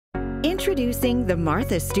Introducing the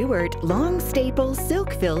Martha Stewart Long Staple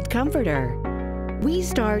Silk-Filled Comforter. We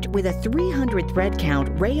start with a 300 thread count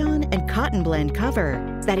rayon and cotton blend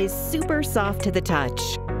cover that is super soft to the touch.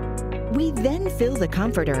 We then fill the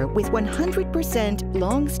comforter with 100%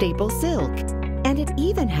 long staple silk, and it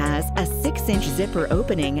even has a 6-inch zipper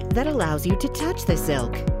opening that allows you to touch the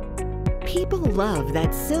silk. People love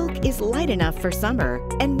that silk is light enough for summer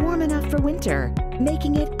and warm enough for winter,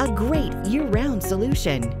 making it a great year-round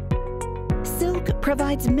solution. Silk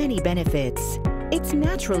provides many benefits. It's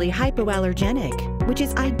naturally hypoallergenic, which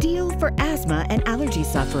is ideal for asthma and allergy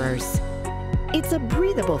sufferers. It's a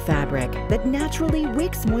breathable fabric that naturally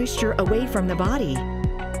wicks moisture away from the body.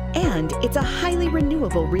 And it's a highly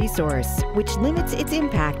renewable resource, which limits its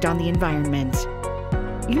impact on the environment.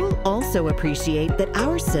 You'll also appreciate that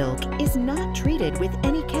our silk is not treated with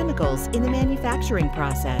any chemicals in the manufacturing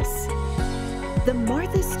process. The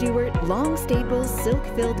Martha Stewart Long Staple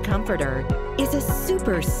Silk-Filled Comforter is a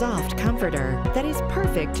super soft comforter that is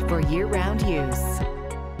perfect for year-round use.